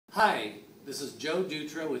Hi, this is Joe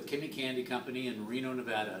Dutra with Kimmie Candy Company in Reno,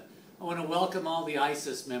 Nevada. I want to welcome all the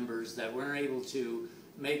ICES members that weren't able to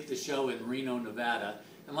make the show in Reno, Nevada.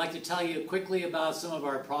 I'd like to tell you quickly about some of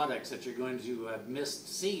our products that you're going to have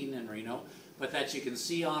missed seeing in Reno, but that you can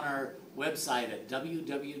see on our website at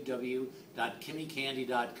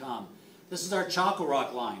www.kimmiecandy.com. This is our Choco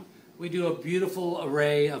Rock line. We do a beautiful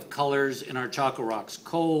array of colors in our Choco Rocks: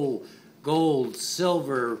 coal, gold,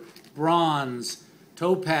 silver, bronze,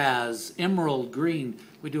 topaz, emerald, green.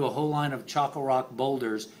 We do a whole line of Choco Rock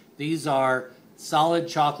boulders. These are solid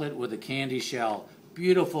chocolate with a candy shell.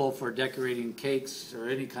 Beautiful for decorating cakes or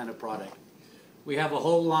any kind of product. We have a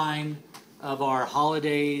whole line of our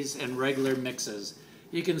holidays and regular mixes.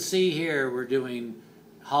 You can see here we're doing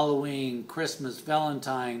Halloween, Christmas,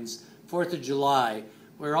 Valentine's, 4th of July.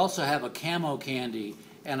 We also have a camo candy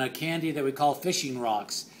and a candy that we call fishing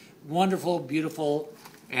rocks. Wonderful, beautiful,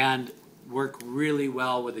 and work really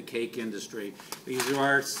well with the cake industry. These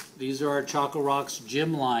are our Choco Rocks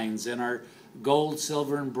gym lines and our gold,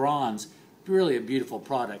 silver, and bronze. Really a beautiful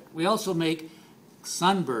product. We also make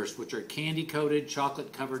Sunburst, which are candy-coated,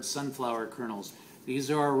 chocolate-covered sunflower kernels. These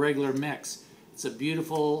are our regular mix. It's a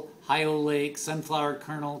beautiful high-oleic sunflower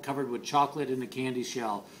kernel covered with chocolate in a candy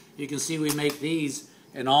shell. You can see we make these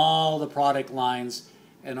in all the product lines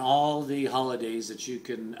and all the holidays that you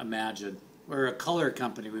can imagine. We're a color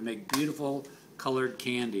company. We make beautiful colored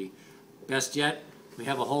candy. Best yet, we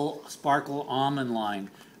have a whole sparkle almond line.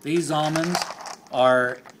 These almonds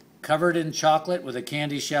are covered in chocolate with a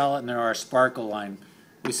candy shell, and they're our sparkle line.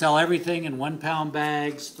 We sell everything in 1-pound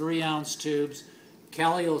bags, 3-ounce tubes.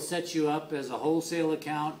 Callie will set you up as a wholesale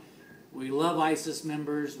account. We love ICES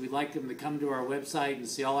members. We'd like them to come to our website and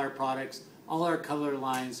see all our products, all our color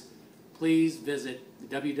lines. Please visit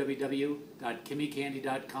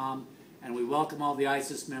www.kimmiecandy.com. And we welcome all the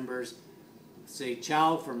ICES members. Say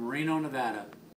ciao from Reno, Nevada.